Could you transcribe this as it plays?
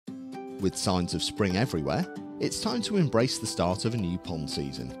With signs of spring everywhere, it's time to embrace the start of a new pond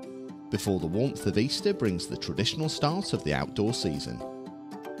season, before the warmth of Easter brings the traditional start of the outdoor season.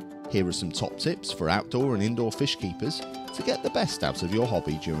 Here are some top tips for outdoor and indoor fish keepers to get the best out of your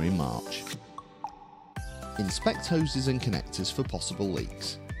hobby during March. Inspect hoses and connectors for possible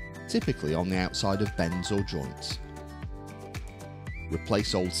leaks, typically on the outside of bends or joints.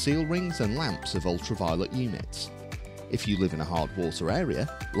 Replace old seal rings and lamps of ultraviolet units. If you live in a hard water area,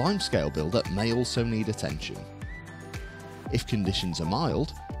 limescale buildup may also need attention. If conditions are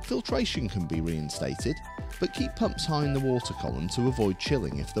mild, filtration can be reinstated, but keep pumps high in the water column to avoid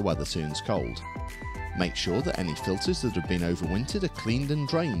chilling if the weather turns cold. Make sure that any filters that have been overwintered are cleaned and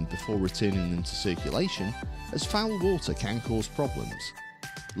drained before returning them to circulation, as foul water can cause problems.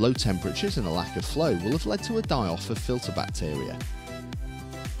 Low temperatures and a lack of flow will have led to a die-off of filter bacteria.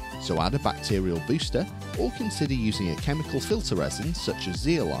 So add a bacterial booster or consider using a chemical filter resin such as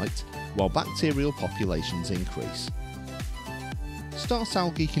zeolite while bacterial populations increase. Start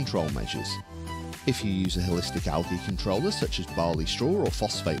algae control measures. If you use a holistic algae controller such as barley straw or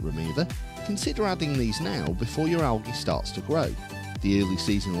phosphate remover, consider adding these now before your algae starts to grow. The early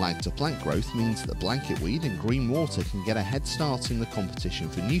season lag to plant growth means that blanket weed and green water can get a head start in the competition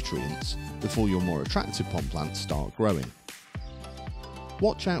for nutrients before your more attractive pond plants start growing.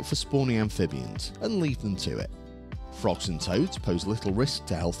 Watch out for spawning amphibians and leave them to it. Frogs and toads pose little risk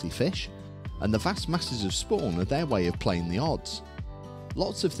to healthy fish, and the vast masses of spawn are their way of playing the odds.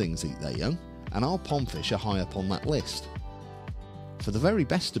 Lots of things eat their young, and our pondfish are high up on that list. For the very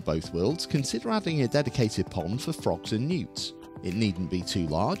best of both worlds, consider adding a dedicated pond for frogs and newts. It needn't be too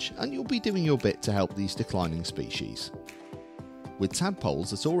large, and you'll be doing your bit to help these declining species. With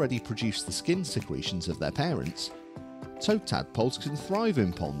tadpoles that already produce the skin secretions of their parents, toad tadpoles can thrive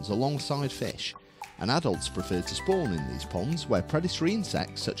in ponds alongside fish, and adults prefer to spawn in these ponds where predatory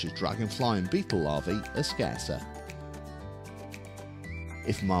insects such as dragonfly and beetle larvae are scarcer.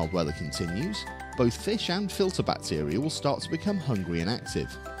 If mild weather continues, both fish and filter bacteria will start to become hungry and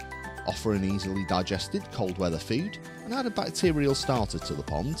active. Offer an easily digested cold weather food and add a bacterial starter to the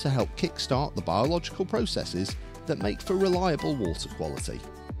pond to help kickstart the biological processes that make for reliable water quality.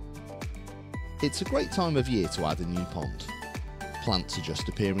 It's a great time of year to add a new pond. Plants are just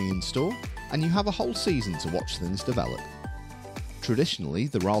appearing in store, and you have a whole season to watch things develop. Traditionally,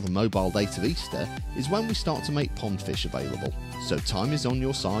 the rather mobile date of Easter is when we start to make pond fish available, so time is on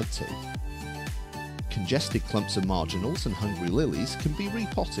your side too. Congested clumps of marginals and hungry lilies can be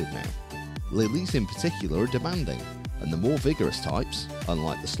repotted now. Lilies in particular are demanding, and the more vigorous types,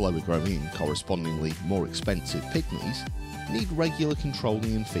 unlike the slower growing and correspondingly more expensive pygmies, need regular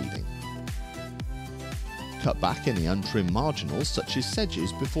controlling and feeding. Cut back any untrimmed marginals such as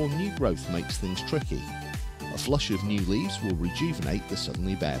sedges before new growth makes things tricky. A flush of new leaves will rejuvenate the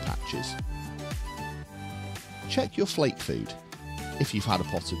suddenly bare patches. Check your flake food. If you've had a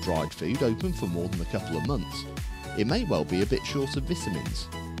pot of dried food open for more than a couple of months, it may well be a bit short of vitamins.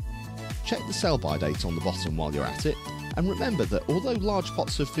 Check the sell-by date on the bottom while you're at it, and remember that although large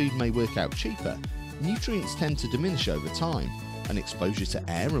pots of food may work out cheaper, nutrients tend to diminish over time, and exposure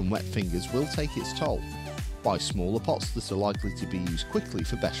to air and wet fingers will take its toll. Buy smaller pots that are likely to be used quickly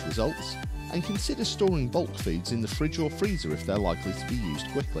for best results, and consider storing bulk foods in the fridge or freezer if they're likely to be used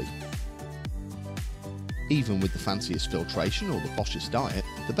quickly. Even with the fanciest filtration or the poshest diet,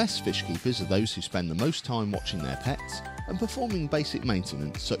 the best fish keepers are those who spend the most time watching their pets and performing basic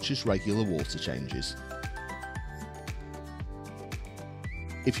maintenance such as regular water changes.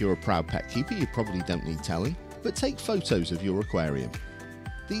 If you're a proud pet keeper, you probably don't need telling, but take photos of your aquarium.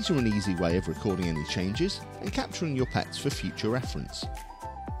 These are an easy way of recording any changes and capturing your pets for future reference.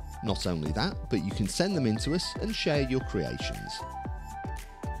 Not only that, but you can send them in to us and share your creations.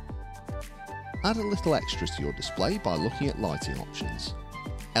 Add a little extra to your display by looking at lighting options.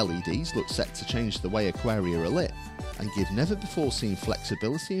 LEDs look set to change the way aquaria are lit and give never before seen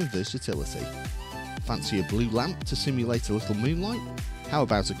flexibility and versatility. Fancy a blue lamp to simulate a little moonlight? How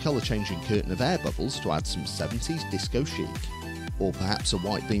about a colour changing curtain of air bubbles to add some 70s disco chic? Or perhaps a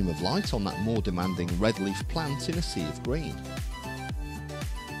white beam of light on that more demanding red leaf plant in a sea of green.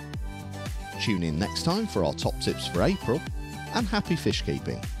 Tune in next time for our top tips for April, and happy fish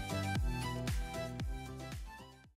keeping!